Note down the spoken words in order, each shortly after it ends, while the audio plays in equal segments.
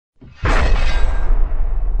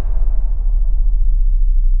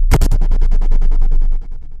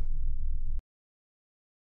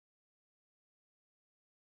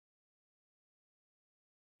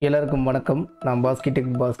எல்லாருக்கும் வணக்கம். நான் bosskeytech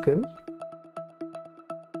பாஸ்கர்.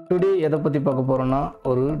 டுடே எதை பற்றி பார்க்க போகிறோன்னா,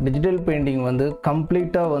 ஒரு டிஜிட்டல் பெயிண்டிங் வந்து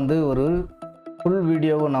கம்ப்ளீட்டாக வந்து ஒரு ஃபுல்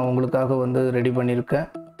வீடியோவை நான் உங்களுக்காக வந்து ரெடி பண்ணியிருக்கேன்.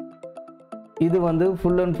 இது வந்து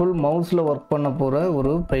ஃபுல் அண்ட் ஃபுல் மவுஸில் ஒர்க் பண்ண போகிற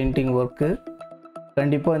ஒரு பெயிண்டிங் ஒர்க்கு.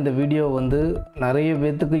 கண்டிப்பாக இந்த வீடியோ வந்து நிறைய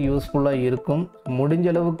பேர்த்துக்கு யூஸ்ஃபுல்லாக இருக்கும். முடிஞ்ச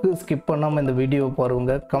அளவுக்கு ஸ்கிப் பண்ணாமல் இந்த வீடியோவை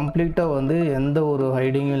பாருங்கள். கம்ப்ளீட்டாக வந்து எந்த ஒரு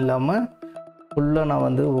ஹைடிங்கும் இல்லாமல் ஃபுல்லாக நான்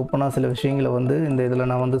வந்து ஓப்பனாக சில விஷயங்களை வந்து இந்த இதில்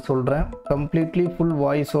நான் வந்து சொல்கிறேன். கம்ப்ளீட்லி ஃபுல்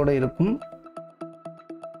வாய்ஸோடு இருக்கும்.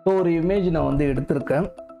 ஸோ ஒரு இமேஜ் நான் வந்து எடுத்திருக்கேன்.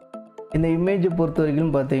 இந்த இமேஜை பொறுத்த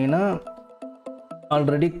வரைக்கும் பார்த்தீங்கன்னா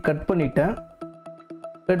ஆல்ரெடி கட் பண்ணிவிட்டேன்.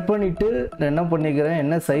 கட் பண்ணிவிட்டு நான் என்ன பண்ணிக்கிறேன்,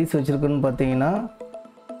 என்ன சைஸ் வச்சுருக்குன்னு பார்த்தீங்கன்னா,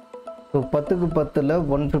 ஸோ 10க்கு 10ல்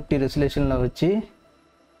 150 ரெசல்யூஷனில் வச்சு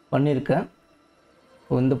பண்ணியிருக்கேன்.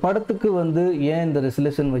 ஸோ இந்த படத்துக்கு வந்து ஏன் இந்த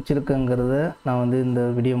ரெசல்யூஷன் வச்சுருக்கேங்கிறத நான் வந்து இந்த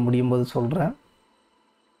வீடியோ முடியும் போது சொல்கிறேன்.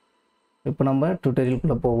 இப்போ நம்ம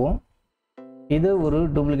டுட்டோரியலுக்குள்ளே போவோம். இதை ஒரு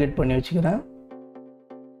டூப்ளிகேட் பண்ணி வச்சுக்கிறேன்.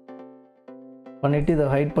 பண்ணிவிட்டு இதை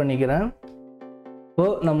ஹைட் பண்ணிக்கிறேன். ஸோ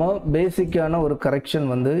நம்ம பேசிக்கான ஒரு கரெக்ஷன்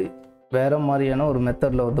வந்து வேறு மாதிரியான ஒரு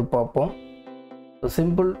மெத்தடில் வந்து பார்ப்போம். ஸோ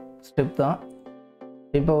சிம்பிள் ஸ்டெப் தான்.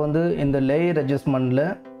 இப்போ வந்து இந்த லேயர் அட்ஜஸ்ட்மெண்ட்டில்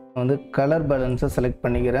வந்து கலர் பேலன்ஸை செலக்ட்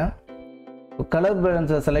பண்ணிக்கிறேன். கலர்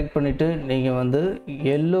பேலன்ஸை செலக்ட் பண்ணிவிட்டு நீங்கள் வந்து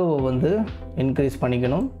எல்லோவை வந்து இன்க்ரீஸ்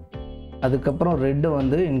பண்ணிக்கணும். அதுக்கப்புறம் ரெட்டை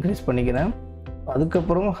வந்து இன்க்ரீஸ் பண்ணிக்கிறேன்.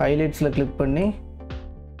 அதுக்கப்புறம் ஹைலைட்ஸில் கிளிக் பண்ணி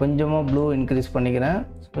கொஞ்சமாக ப்ளூ இன்க்ரீஸ் பண்ணிக்கிறேன்.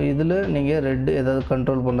 ஸோ இதில் நீங்கள் ரெட்டு ஏதாவது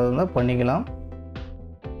கண்ட்ரோல் பண்ணுறதுனா பண்ணிக்கலாம்.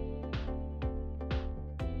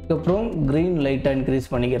 அதுக்கப்புறம் க்ரீன் லைட்டாக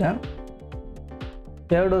இன்க்ரீஸ் பண்ணிக்கிறேன்.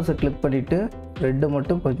 ஷேடோஸை கிளிக் பண்ணிவிட்டு ரெட்டை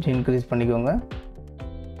மட்டும் கொஞ்சம் இன்க்ரீஸ் பண்ணிக்கோங்க.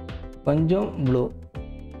 கொஞ்சம் ப்ளூ.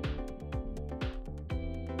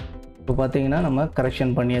 இப்போ பார்த்தீங்கன்னா நம்ம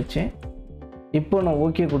கரெக்ஷன் பண்ணியாச்சு. இப்போ நான்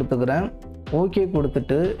ஓகே கொடுத்துக்கிறேன். ஓகே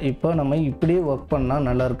கொடுத்துட்டு இப்போ நம்ம இப்படியே ஒர்க் பண்ணால்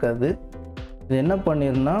நல்லா இருக்காது. இது என்ன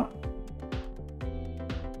பண்ணிருந்தா,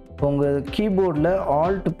 உங்கள் கீபோர்டில்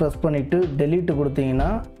ஆல்ட் ப்ரெஸ் பண்ணிவிட்டு டெலீட் கொடுத்தீங்கன்னா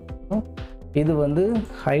இது வந்து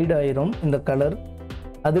ஹைட் ஆயிரும் இந்த கலர்.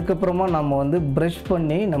 அதுக்கப்புறமா நம்ம வந்து ப்ரஷ்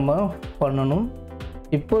பண்ணி நம்ம பண்ணணும்.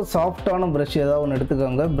 இப்போ சாஃப்டான ப்ரஷ் ஏதாவது ஒன்று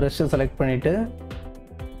எடுத்துக்கோங்க. ப்ரஷ்ஷை செலக்ட் பண்ணிவிட்டு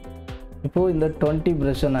இப்போது இந்த 20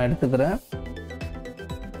 ப்ரஷ்ஷை நான் எடுத்துக்கிறேன்.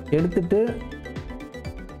 எடுத்துகிட்டு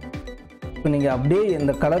இப்போ நீங்கள் அப்படியே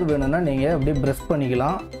இந்த கலர் வேணும்னா நீங்கள் அப்படியே ப்ரஷ்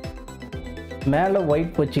பண்ணிக்கலாம். மேலே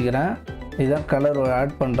ஒயிட் வச்சுக்கிறேன். இதுதான் கலர்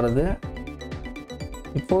ஆட் பண்ணுறது.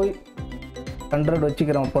 இப்போது 100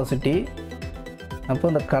 வச்சுக்கிறேன் ஒப்பாசிட்டி. அப்போ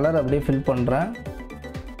இந்த கலர் அப்படியே ஃபில் பண்ணுறேன்.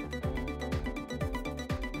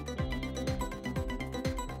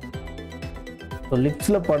 ஸோ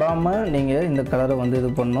லிப்ஸில் படாமல் நீங்கள் இந்த கலரை வந்து இது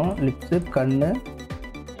பண்ணணும். லிப்ஸு, கண்,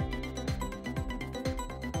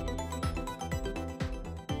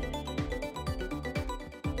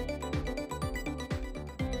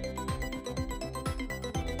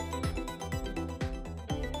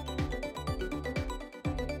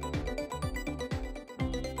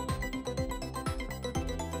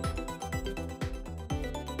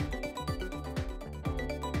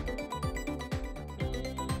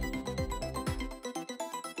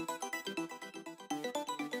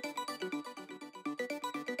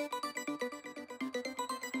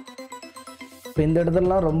 இப்போ இந்த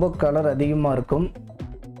இடத்துலலாம் ரொம்ப கலர் அதிகமாக இருக்கும்.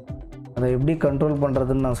 அதை எப்படி கண்ட்ரோல்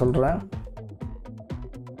பண்ணுறதுன்னு நான் சொல்கிறேன்.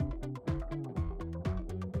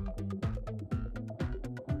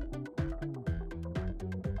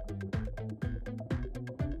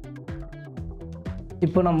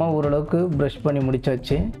 இப்போ நம்ம ஓரளவுக்கு ப்ரஷ் பண்ணி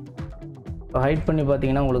முடிச்சாச்சு. இப்போ ஹைட் பண்ணி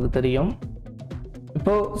பார்த்தீங்கன்னா உங்களுக்கு தெரியும்.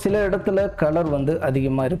 இப்போது சில இடத்துல கலர் வந்து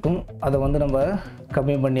அதிகமாக இருக்கும். அதை வந்து நம்ம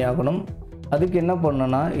கம்மி பண்ணி ஆகணும். அதுக்கு என்ன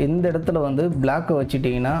பண்ணணும்னா, இந்த இடத்துல வந்து பிளாக்கை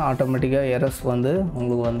வச்சுட்டிங்கன்னா ஆட்டோமேட்டிக்காக எரர்ஸ் வந்து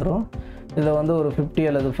உங்களுக்கு வந்துடும். இதில் வந்து ஒரு 50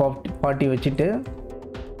 அல்லது 40 வச்சுட்டு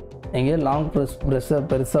நீங்கள் லாங் ப்ரெஷ்ஷை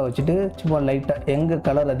பெருசாக வச்சுட்டு சும்மா லைட்டாக எங்கே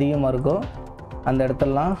கலர் அதிகமாக இருக்கோ அந்த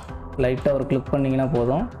இடத்துலலாம் லைட்டாக ஒரு கிளிக் பண்ணிங்கன்னா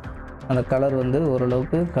போதும். அந்த கலர் வந்து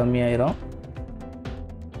ஓரளவுக்கு கம்மியாயிரும்.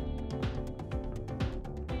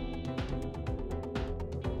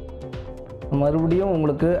 மறுபடியும்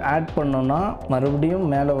உங்களுக்கு ஆட் பண்ணோன்னா மறுபடியும்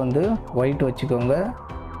மேலே வந்து ஒயிட் வச்சுக்கோங்க.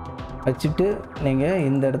 வச்சுட்டு நீங்கள்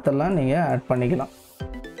இந்த இடத்தெல்லாம் நீங்கள் ஆட் பண்ணிக்கலாம்.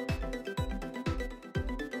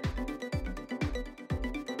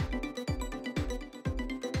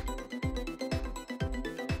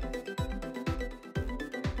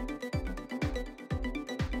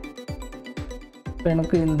 இப்போ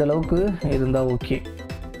எனக்கு இந்த அளவுக்கு இருந்தால் ஓகே.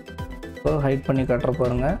 இப்போ ஹைட் பண்ணி காட்டுற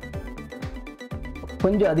பாருங்கள்.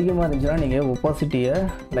 கொஞ்சம் அதிகமாக இருந்துச்சுன்னா நீங்கள் ஒப்பாசிட்டியை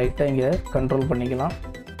லைட்டாக இங்கே கண்ட்ரோல் பண்ணிக்கலாம்.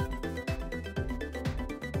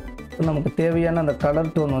 நமக்கு தேவையான அந்த கலர்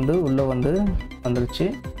டோன் வந்து உள்ளே வந்துருச்சு.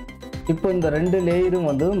 இப்போ இந்த 2 லேயரும்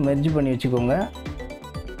வந்து மெர்ஜ் பண்ணி வச்சுக்கோங்க.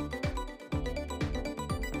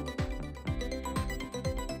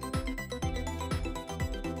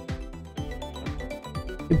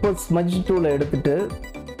 இப்போ ஸ்மட்ச் டூலை எடுத்துட்டு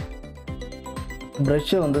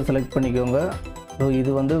ப்ரஷ்ஷை வந்து செலக்ட் பண்ணிக்கோங்க. ஸோ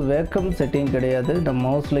இது வந்து வேக்கம் செட்டிங் கிடையாது, நான்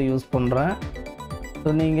மவுஸில் யூஸ் பண்ணுறேன். ஸோ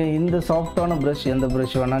நீங்கள் இந்த சாஃப்டான ப்ரஷ் எந்த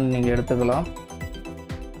ப்ரஷ் வேணாலும் நீங்கள் எடுத்துக்கலாம்.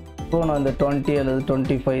 இப்போ நான் இந்த 20 அல்லது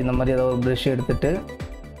 25 இந்த மாதிரி ஏதாவது ஒரு ப்ரஷ் எடுத்துகிட்டு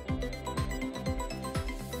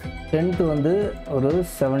 10th வந்து ஒரு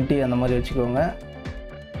 70 அந்த மாதிரி வச்சுக்கோங்க.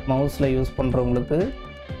 மவுஸில் யூஸ் பண்ணுறவங்களுக்கு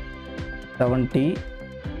 70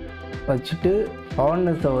 வச்சுட்டு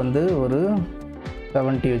ஹார்னஸை வந்து ஒரு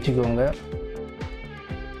 70 வச்சுக்கோங்க.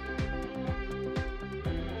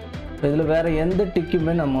 இதில் வேறு எந்த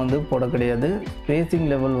டிக்குமே நம்ம வந்து போட கிடையாது. ஸ்பேசிங்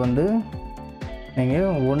லெவல் வந்து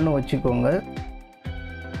நீங்கள் 1 வச்சுக்கோங்க.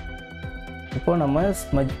 இப்போ நம்ம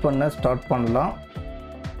ஸ்மட்ச் பண்ண ஸ்டார்ட் பண்ணலாம்.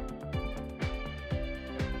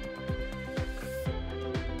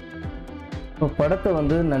 இப்போ படத்தை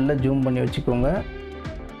வந்து நல்லா ஜூம் பண்ணி வச்சுக்கோங்க.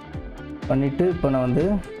 பண்ணிவிட்டு இப்போ நான் வந்து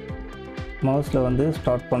மவுஸில் வந்து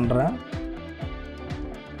ஸ்டார்ட் பண்ணுறேன்.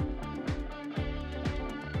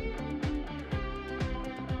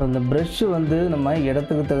 அந்த ப்ரஷ்ஷு வந்து நம்ம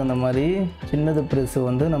இடத்துக்கு தகுந்த மாதிரி சின்னது ப்ரெஸ்ஸு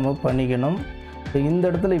வந்து நம்ம பண்ணிக்கணும். ஸோ இந்த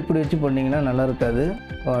இடத்துல இப்படி வச்சு பண்ணிங்கன்னா நல்லா இருக்காது.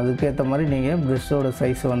 ஸோ அதுக்கேற்ற மாதிரி நீங்கள் ப்ரஷ்ஷோட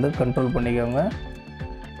சைஸை வந்து கண்ட்ரோல் பண்ணிக்கோங்க.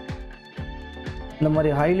 இந்த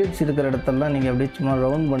மாதிரி ஹைலைட்ஸ் இருக்கிற இடத்தெல்லாம் நீங்கள் அப்படியே சும்மா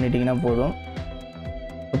ரவுண்ட் பண்ணிட்டீங்கன்னா போதும்.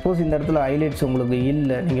 சப்போஸ் இந்த இடத்துல ஹைலைட்ஸ் உங்களுக்கு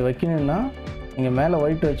இல்லை, நீங்கள் வைக்கணுன்னா நீங்கள் மேலே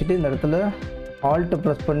ஒயிட் வச்சுட்டு இந்த இடத்துல ஆல்ட்டை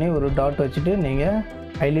ப்ரெஸ் பண்ணி ஒரு டாட் வச்சுட்டு நீங்கள்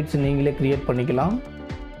ஹைலைட்ஸ் நீங்களே க்ரியேட் பண்ணிக்கலாம்.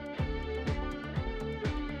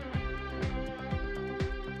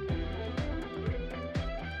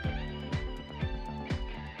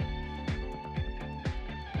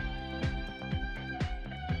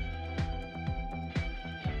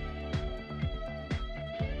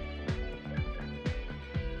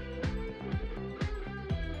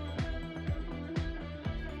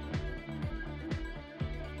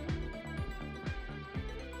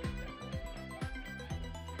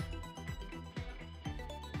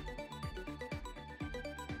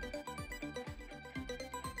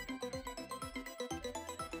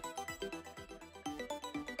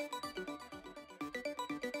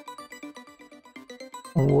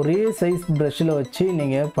 ஒரே சைஸ் ப்ரஷ்ஷில் வச்சு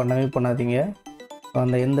நீங்கள் பண்ணவே பண்ணாதீங்க.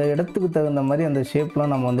 அந்த எந்த இடத்துக்கு தகுந்த மாதிரி அந்த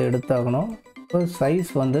ஷேப்லாம் நம்ம வந்து எடுத்தாகணும். இப்போ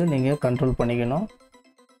சைஸ் வந்து நீங்கள் கண்ட்ரோல் பண்ணிக்கணும்.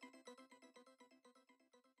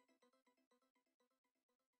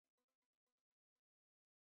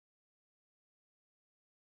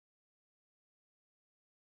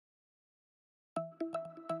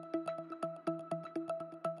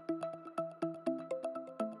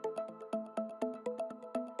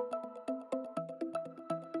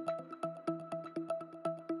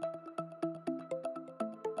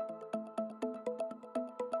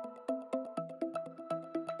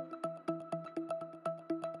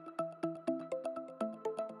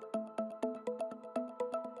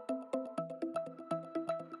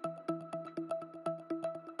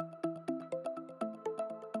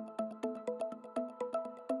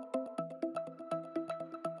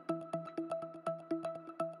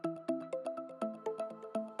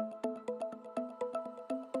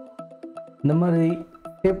 இந்த மாதிரி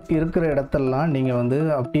ஷேப் இருக்கிற இடத்தெல்லாம் நீங்கள் வந்து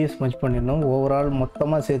அப்படியே ஸ்மட்ச் பண்ணிடணும். ஓவரால்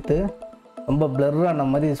மொத்தமாக சேர்த்து ரொம்ப பிளர்ரான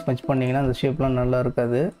மாதிரி ஸ்மட்ச் பண்ணிங்கன்னா அந்த ஷேப்லாம் நல்லா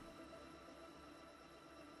இருக்காது.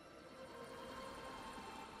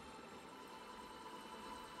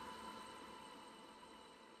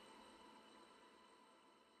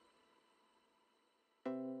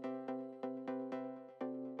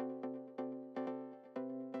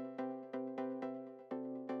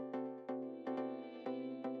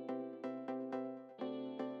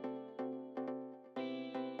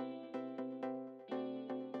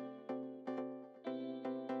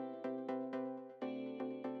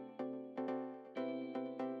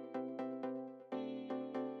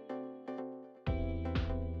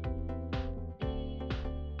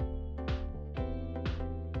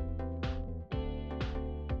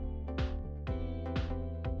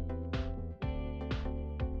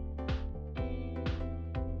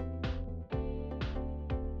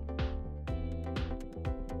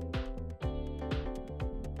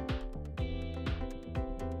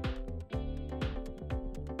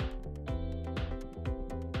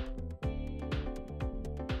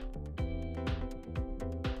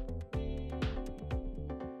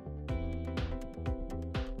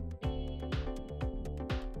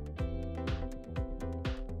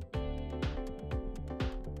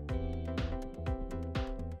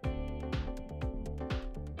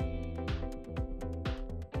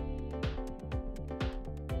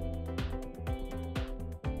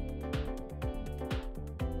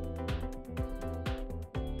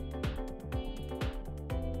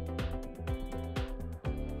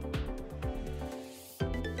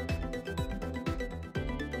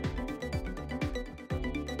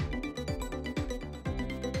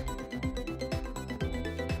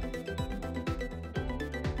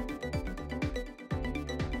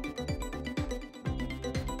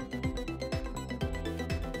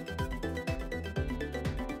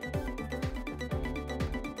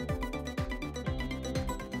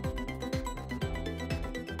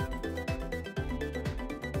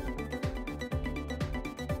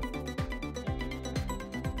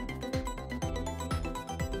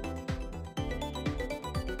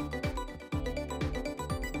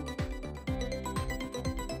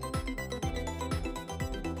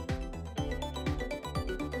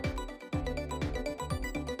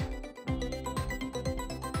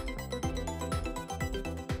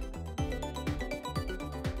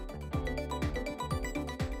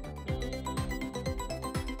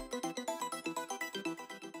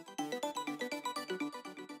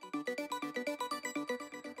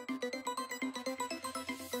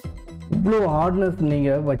 அவ்வளோ ஹார்ட்னஸ்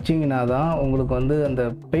நீங்கள் வச்சிங்கன்னா தான் உங்களுக்கு வந்து அந்த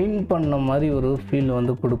பெயிண்ட் பண்ண மாதிரி ஒரு ஃபீல்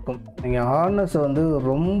வந்து கொடுக்கும். நீங்கள் ஹார்ட்னஸை வந்து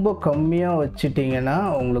ரொம்ப கம்மியாக வச்சிட்டிங்கன்னா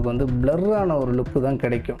உங்களுக்கு வந்து பிளர்ரான ஒரு லுக்கு தான்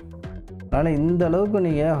கிடைக்கும். அதனால் இந்த அளவுக்கு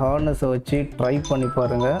நீங்கள் ஹார்ட்னஸை வச்சு ட்ரை பண்ணி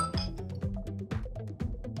பாருங்கள்.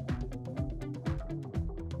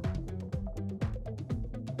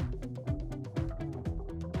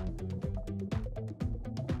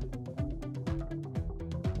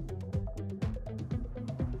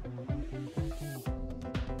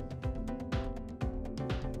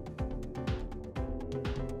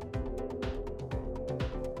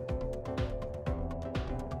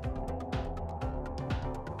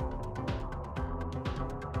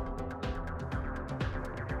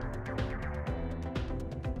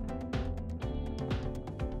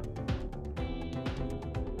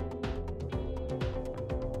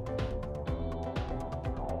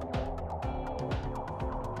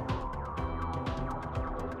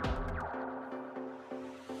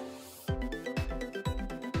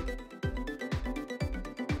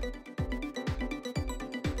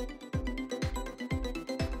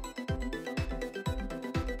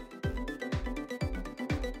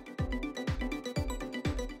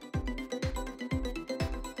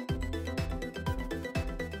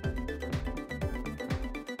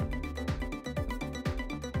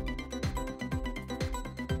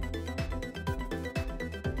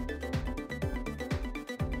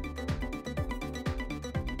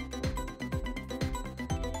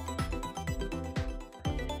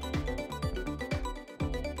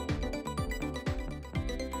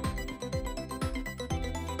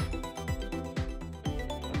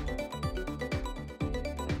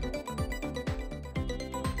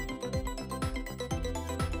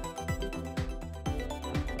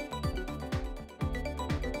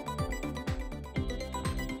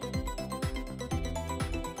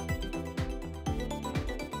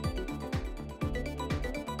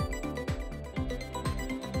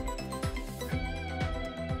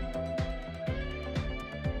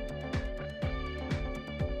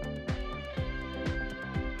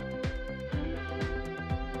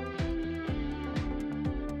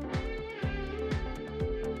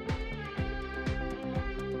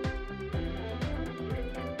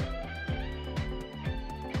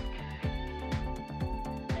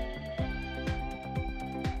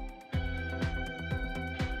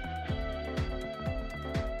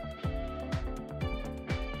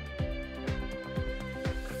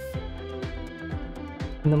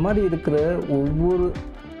 இந்த மாதிரி இருக்கிற ஒவ்வொரு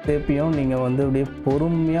ஷேப்பையும் நீங்கள் வந்து அப்படியே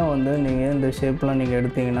பொறுமையாக வந்து நீங்கள் இந்த ஷேப்லாம் நீங்கள்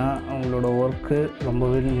எடுத்தீங்கன்னா உங்களோட ஒர்க்கு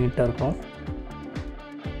ரொம்பவே நீட்டாக இருக்கும்.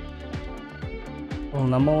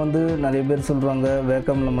 நம்ம வந்து நிறைய பேர் சொல்கிறாங்க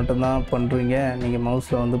வேக்கமில் மட்டும்தான் பண்ணுறீங்க, நீங்கள்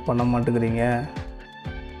மவுஸில் வந்து பண்ண மாட்டேங்கிறீங்க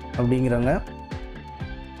அப்படிங்கிறாங்க.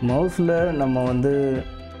 மவுஸில் நம்ம வந்து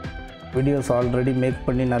வீடியோஸ் ஆல்ரெடி மேக்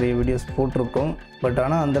பண்ணி நிறைய வீடியோஸ் போட்டிருக்கோம். பட்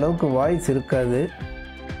ஆனால் அந்தளவுக்கு வாய்ஸ் இருக்காது.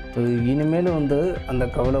 இனிமேல் வந்து அந்த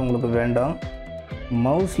கவலை உங்களுக்கு வேண்டாம்.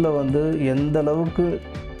 மவுஸில் வந்து எந்த அளவுக்கு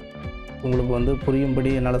உங்களுக்கு வந்து புரியும்படி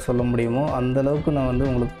என்னால் சொல்ல முடியுமோ அந்த அளவுக்கு நான் வந்து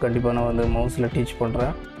உங்களுக்கு கண்டிப்பாக நான் வந்து மவுஸில் டீச்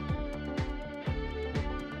பண்ணுறேன்.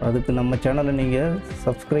 அதுக்கு நம்ம சேனலை நீங்கள்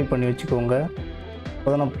சப்ஸ்கிரைப் பண்ணி வச்சுக்கோங்க. அப்போ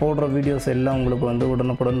தான் நான் போடுற வீடியோஸ் எல்லாம் உங்களுக்கு வந்து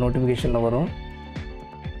உடனுக்குடன் நோட்டிஃபிகேஷனில் வரும்.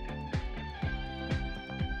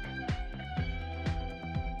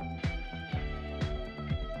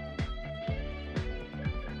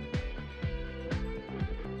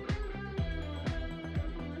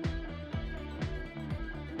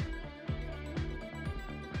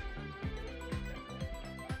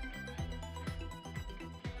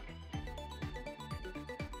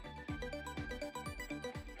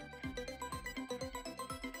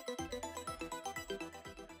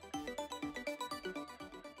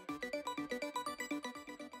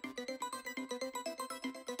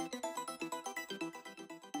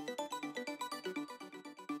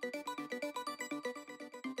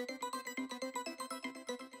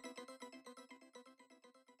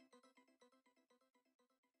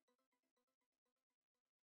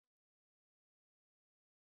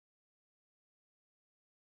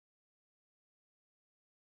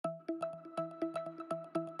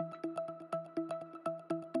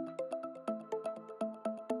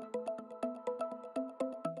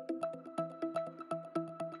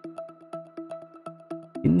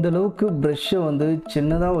 இந்த அளவுக்கு ப்ரஷ்ஷை வந்து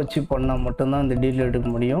சின்னதாக வச்சு பண்ணால் மட்டும்தான் இந்த டீட்டெயில் எடுக்க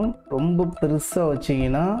முடியும். ரொம்ப பெருசாக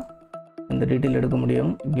வச்சிங்கன்னா இந்த டீட்டெயில் எடுக்க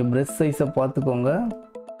முடியும். இங்கே ப்ரஷ் சைஸை பார்த்துக்கோங்க.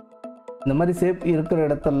 இந்த மாதிரி ஷேப் இருக்கிற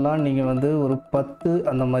இடத்தெல்லாம் நீங்கள் வந்து ஒரு 10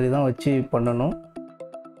 அந்த மாதிரி தான் வச்சு பண்ணணும்.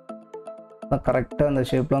 கரெக்டாக அந்த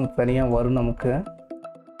ஷேப்லாம் தனியாக வரும் நமக்கு.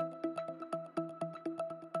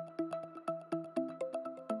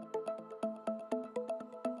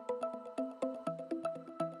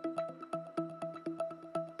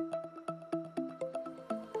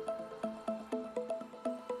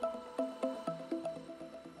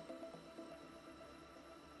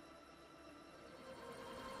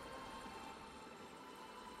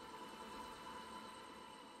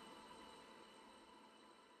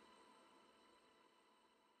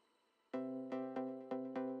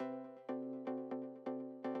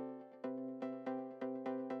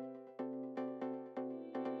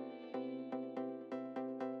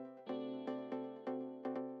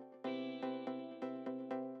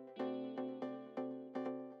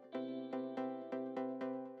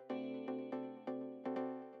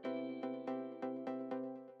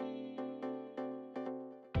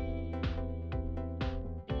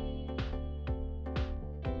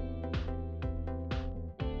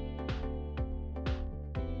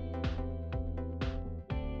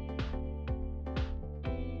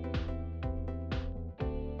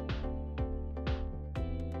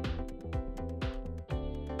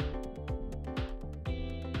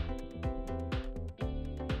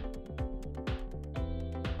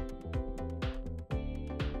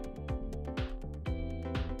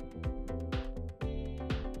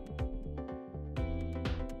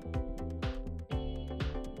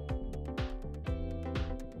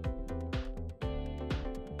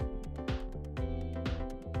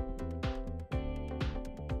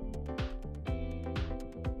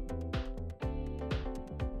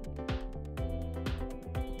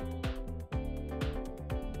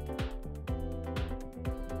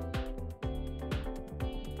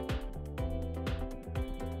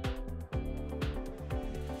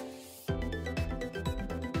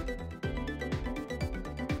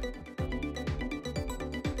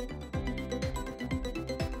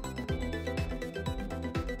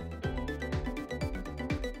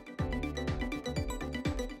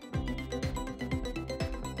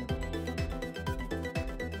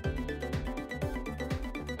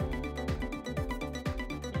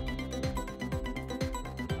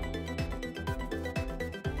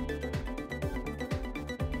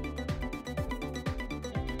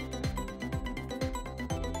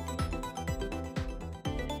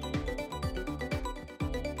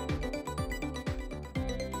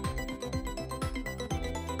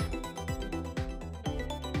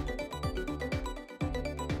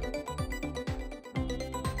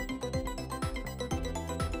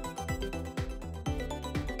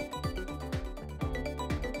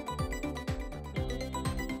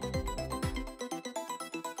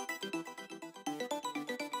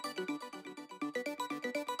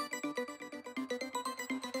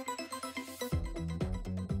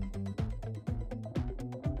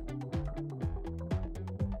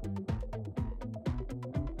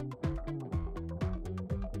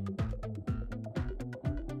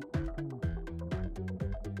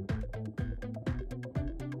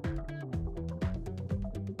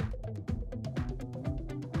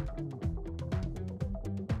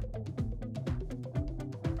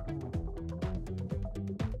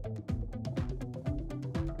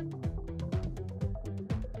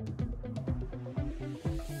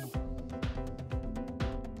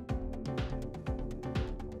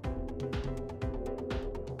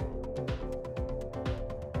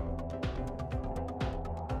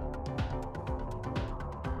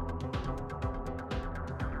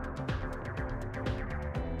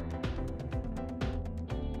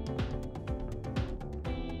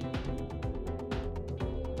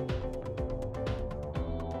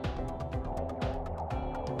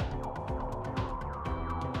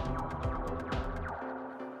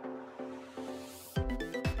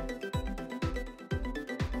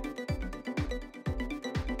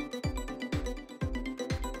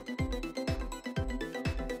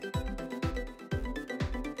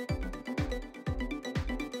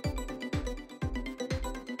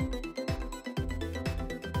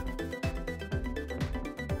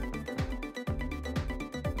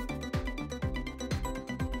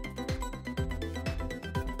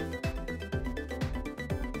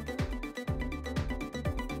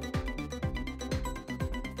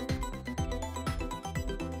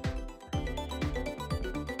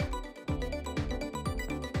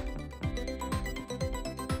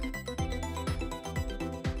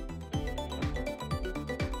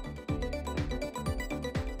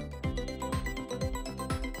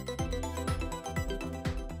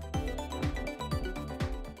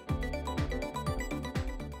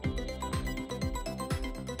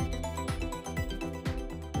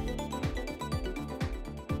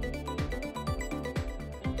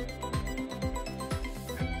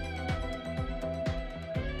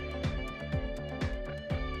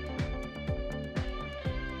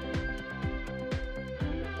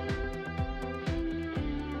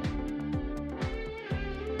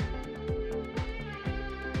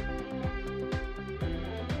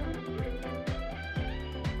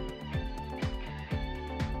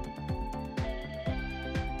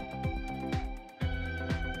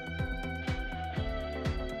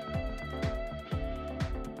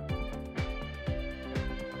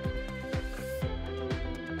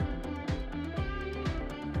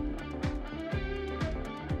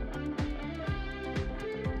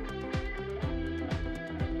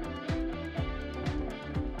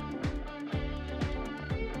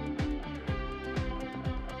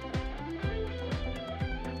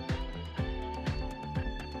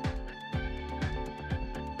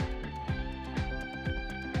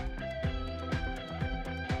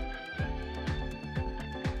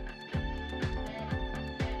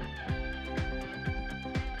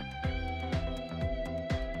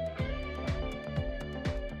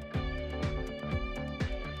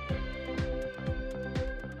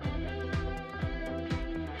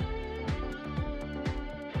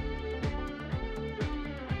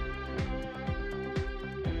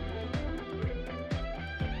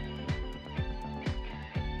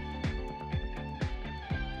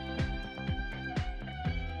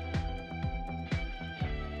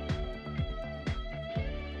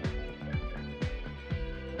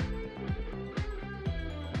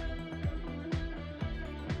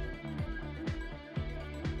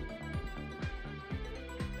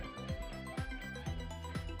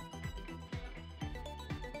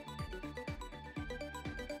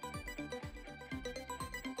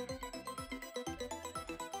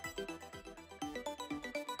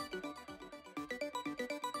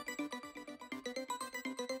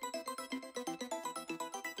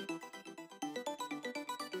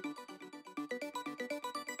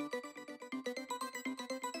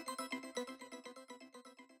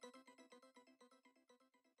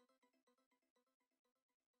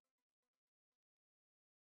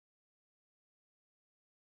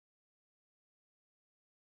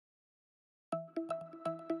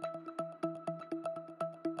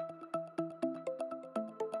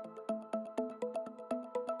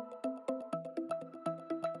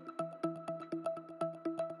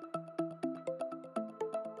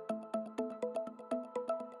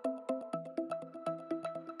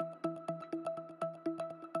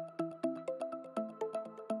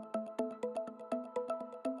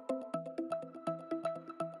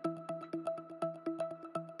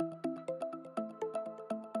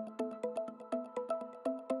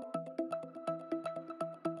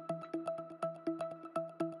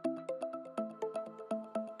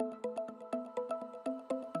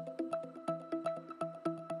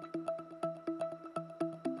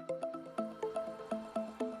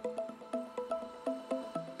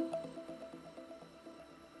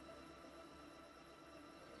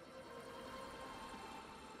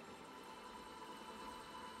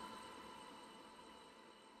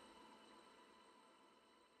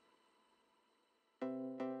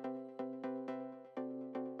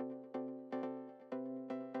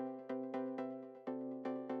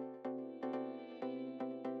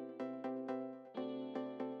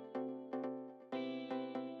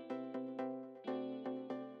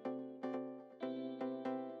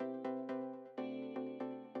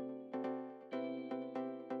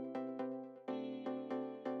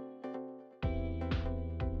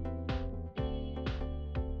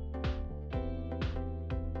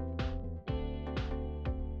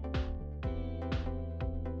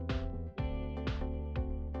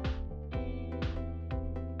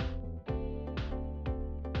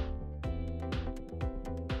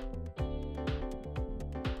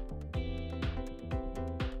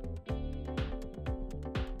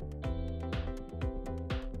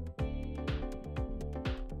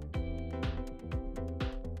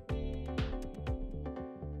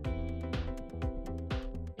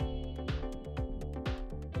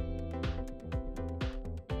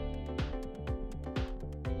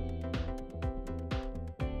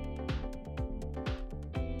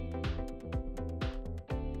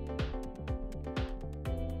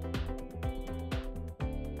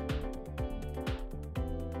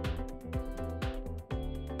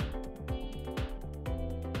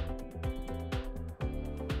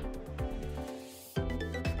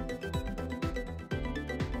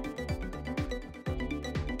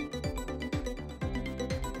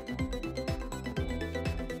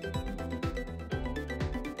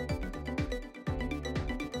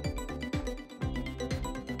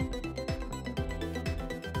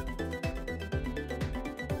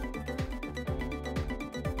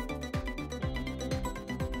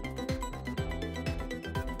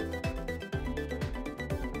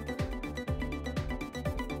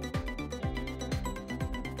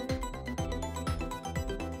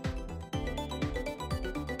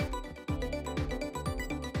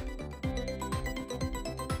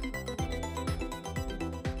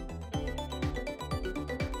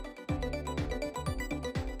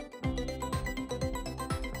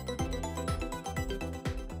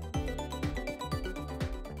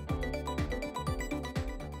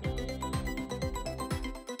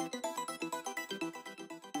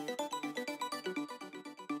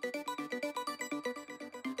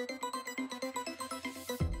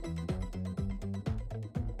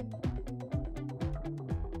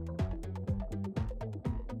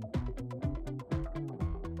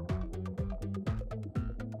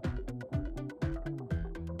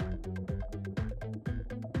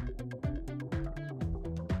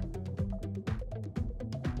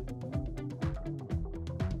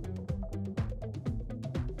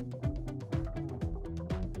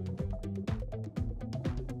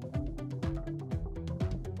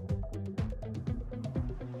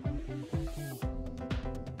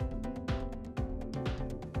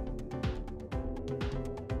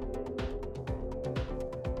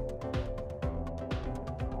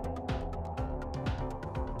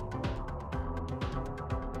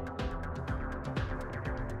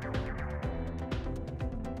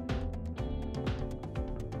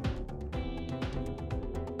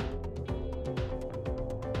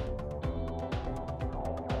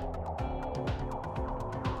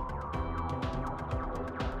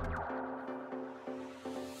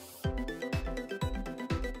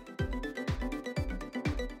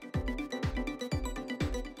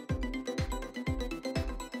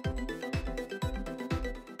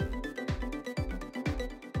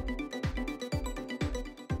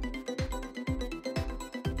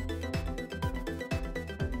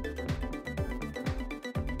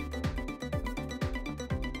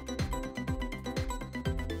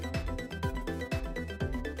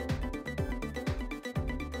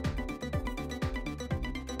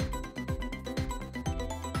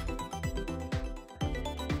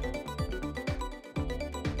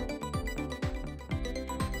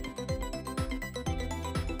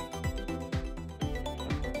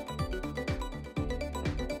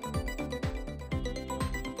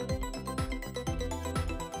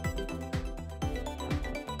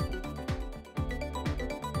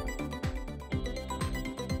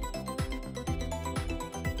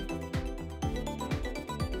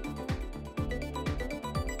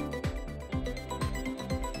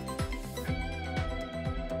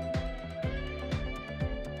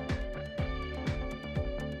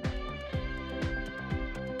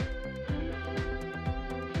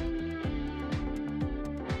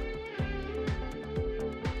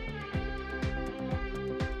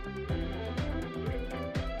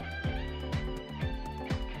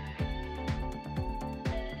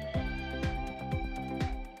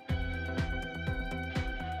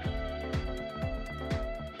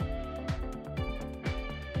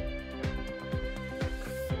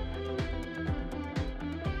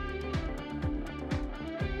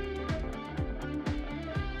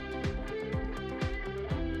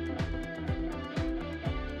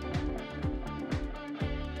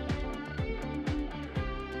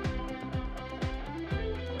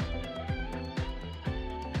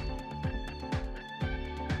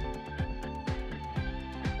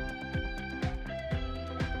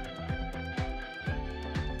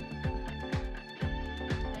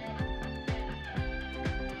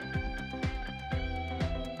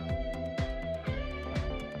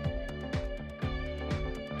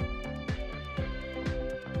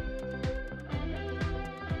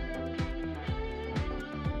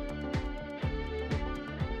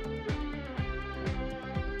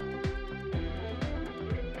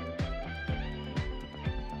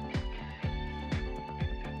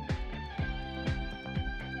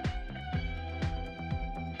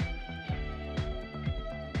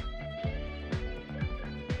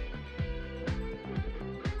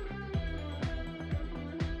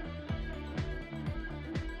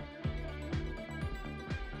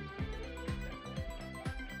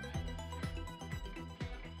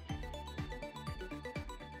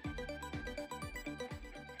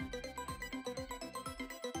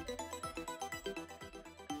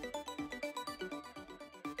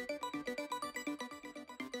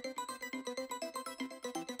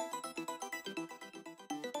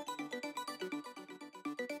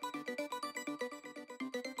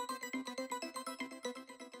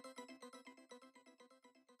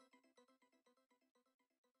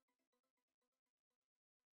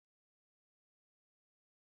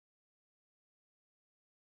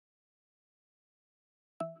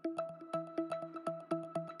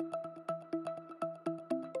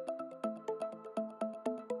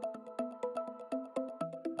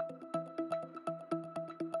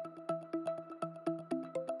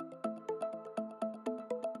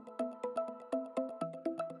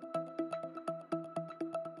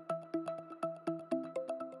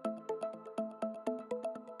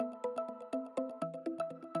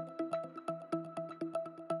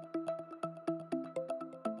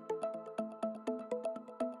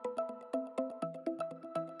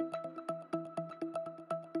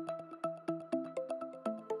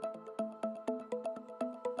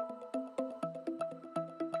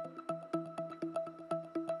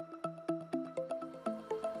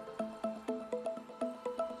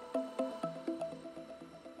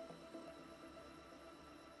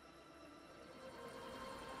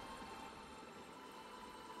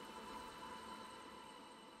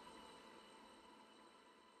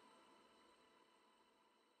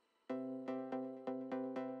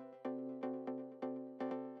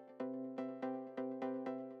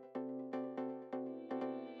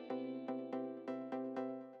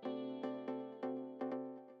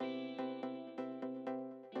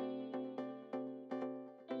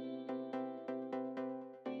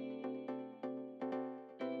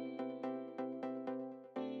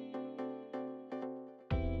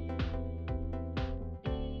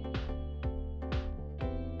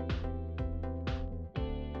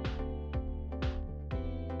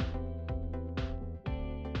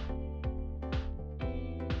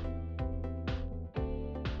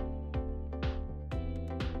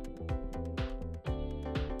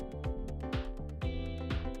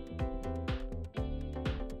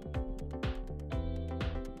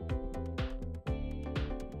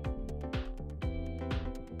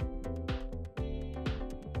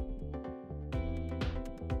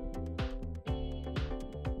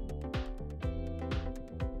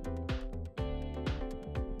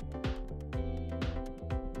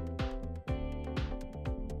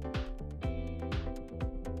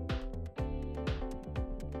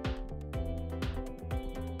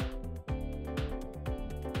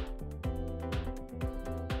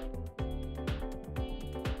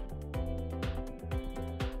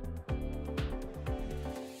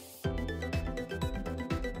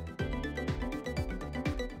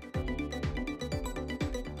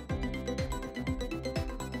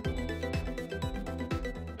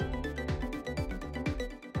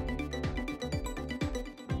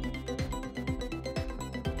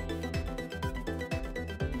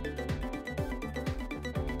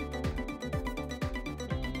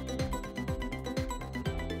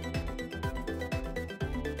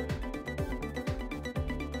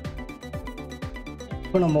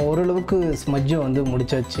 இப்போ நம்ம ஓரளவுக்கு ஸ்மஜ்ஜை வந்து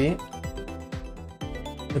முடிச்சாச்சு.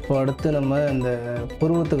 இப்போ அடுத்து நம்ம இந்த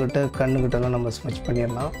புருவத்துக்கிட்ட கண்ணுக்கிட்டலாம் நம்ம ஸ்மஜ்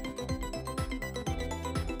பண்ணிடலாம்.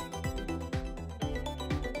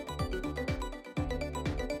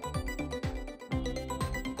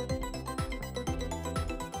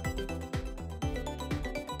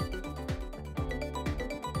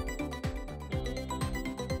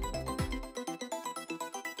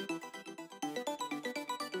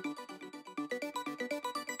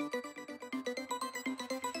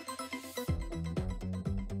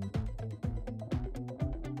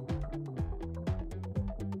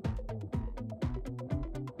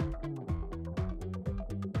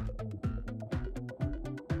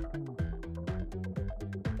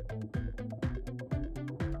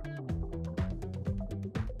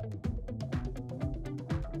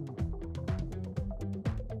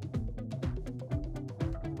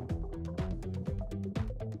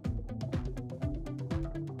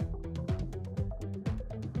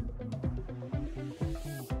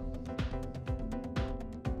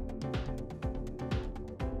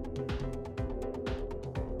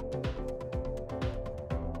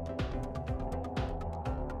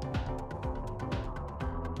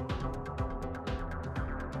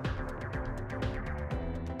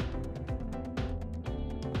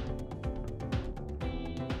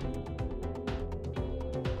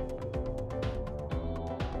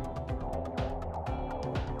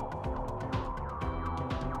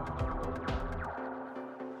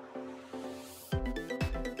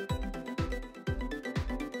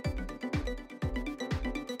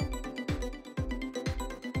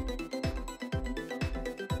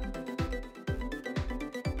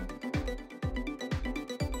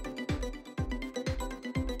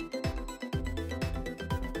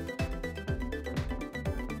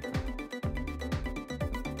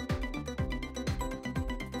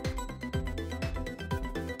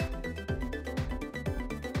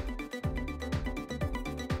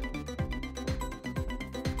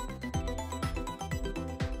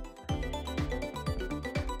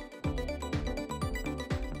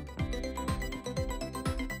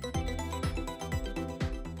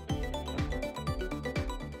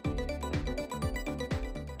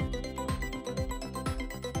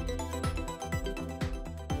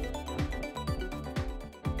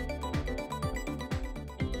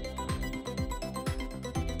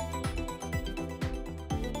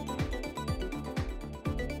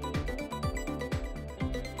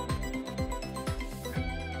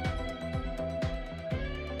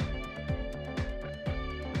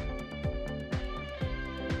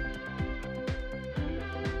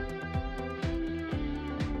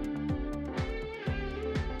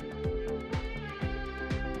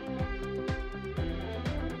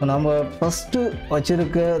 நம்ம ஃபஸ்ட்டு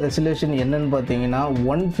வச்சுருக்க ரெசல்யூஷன் என்னன்னு பார்த்தீங்கன்னா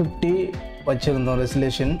 150 வச்சுருந்தோம்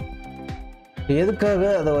ரெசல்யூஷன். எதுக்காக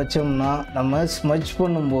அதை வச்சோம்னா நம்ம ஸ்மஜ்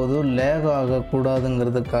பண்ணும்போது லேக்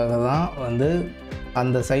ஆகக்கூடாதுங்கிறதுக்காக தான் வந்து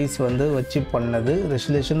அந்த சைஸ் வந்து வச்சு பண்ணது.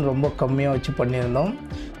 ரெசல்யூஷன் ரொம்ப கம்மியாக வச்சு பண்ணியிருந்தோம்.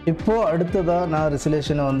 இப்போது அடுத்ததாக நான்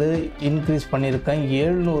ரெசல்யூஷனை வந்து இன்க்ரீஸ் பண்ணியிருக்கேன்.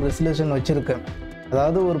 700 ரெசல்யூஷன் வச்சுருக்கேன்.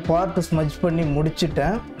 அதாவது ஒரு பார்ட் ஸ்மஜ் பண்ணி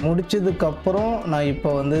முடிச்சிட்டேன். முடிச்சதுக்கப்புறம் நான் இப்போ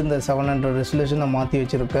வந்து இந்த 700 ரெசல்யூஷனை மாற்றி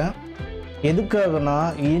வச்சுருக்கேன். எதுக்காகனா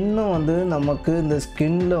இன்னும் வந்து நமக்கு இந்த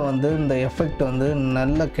ஸ்கின்ல வந்து இந்த எஃபெக்ட் வந்து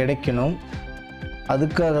நல்லா கிடைக்கணும்.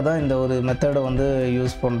 அதுக்காக தான் இந்த ஒரு மெத்தடை வந்து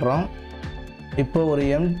யூஸ் பண்ணுறோம். இப்போ ஒரு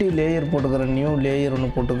எம்டி லேயர் போட்டுக்கிறேன், நியூ லேயர்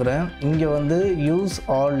ஒன்று போட்டுக்கிறேன். இங்கே வந்து யூஸ்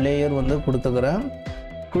ஆல் லேயர் வந்து கொடுத்துக்கிறேன்.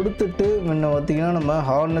 கொடுத்துட்டு முன்ன பார்த்திங்கன்னா நம்ம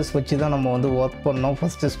ஹார்ட்னஸ் வச்சு தான் நம்ம வந்து ஒர்க் பண்ணோம்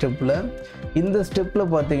ஃபஸ்ட்டு ஸ்டெப்பில். இந்த ஸ்டெப்பில்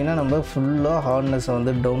பார்த்திங்கன்னா நம்ம ஃபுல்லாக ஹார்ட்னஸை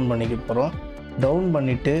வந்து டவுன் பண்ணிக்க போகிறோம். டவுன்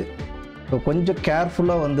பண்ணிவிட்டு இப்போ கொஞ்சம்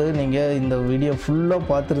கேர்ஃபுல்லாக வந்து நீங்கள் இந்த வீடியோ ஃபுல்லாக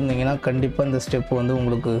பார்த்துருந்தீங்கன்னா கண்டிப்பாக இந்த ஸ்டெப்பு வந்து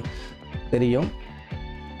உங்களுக்கு தெரியும்.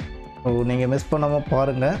 ஸோ நீங்கள் மிஸ் பண்ணாமல்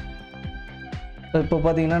பாருங்கள். இப்போ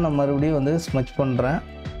பார்த்திங்கன்னா நான் மறுபடியும் வந்து ஸ்மஜ் பண்ணுறேன்.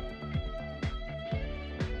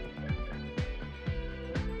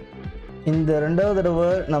 இந்த ரெண்டாவது தடவை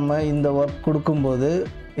நம்ம இந்த ஒர்க் கொடுக்கும்போது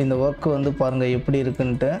இந்த ஒர்க் வந்து பாருங்கள் எப்படி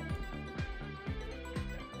இருக்குன்ட்டு.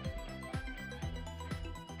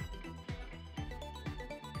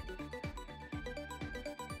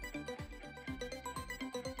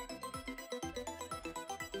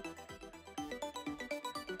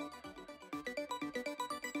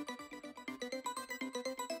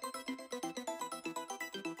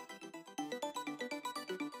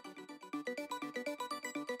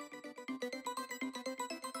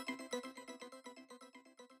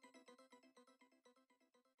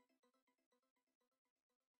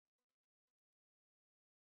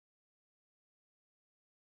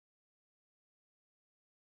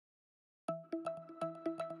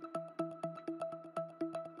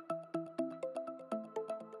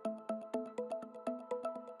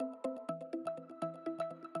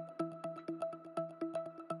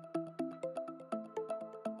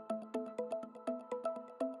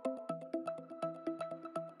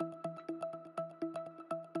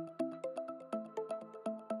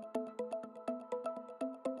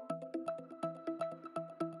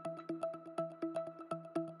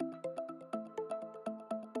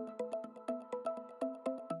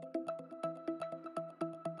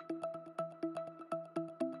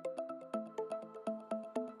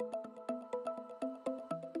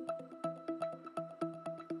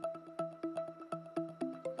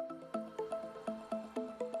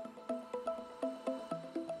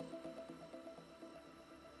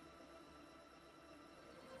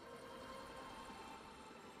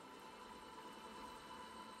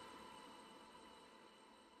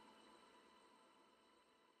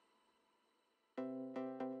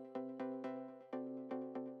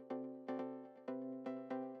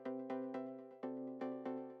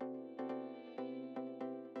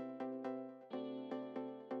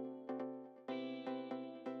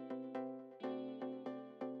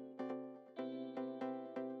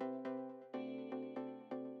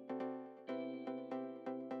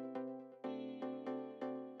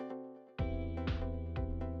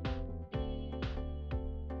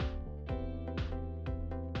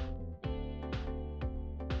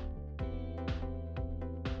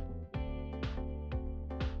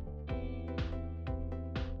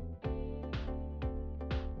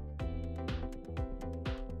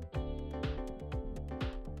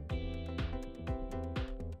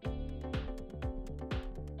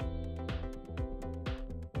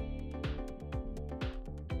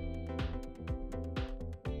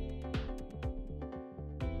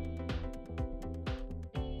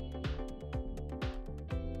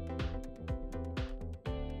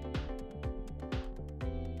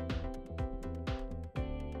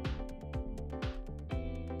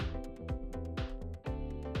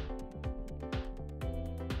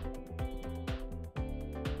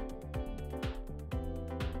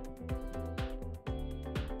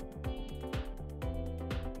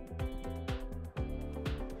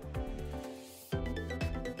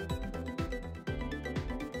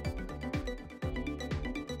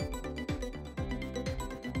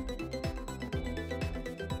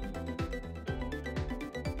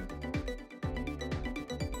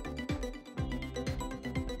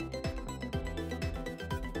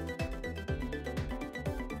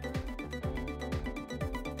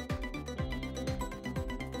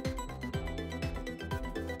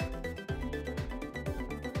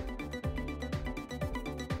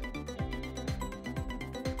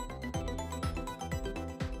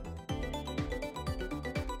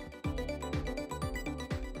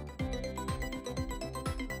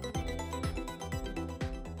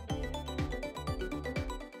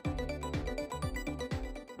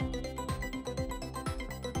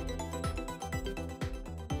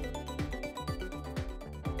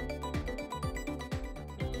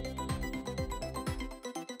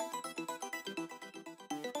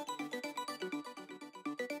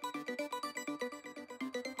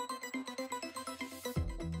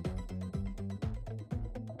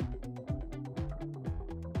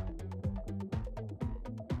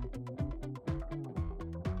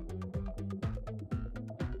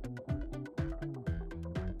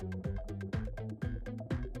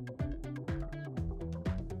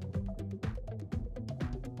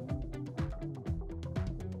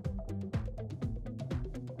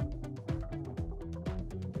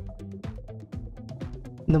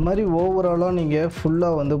 இந்த மாதிரி ஓவராலாக நீங்கள்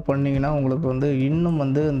ஃபுல்லாக வந்து பண்ணிங்கன்னா உங்களுக்கு வந்து இன்னும்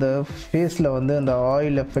வந்து இந்த ஃபேஸில் வந்து அந்த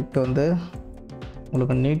ஆயில் எஃபெக்ட் வந்து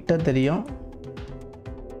உங்களுக்கு நீட்டாக தெரியும்.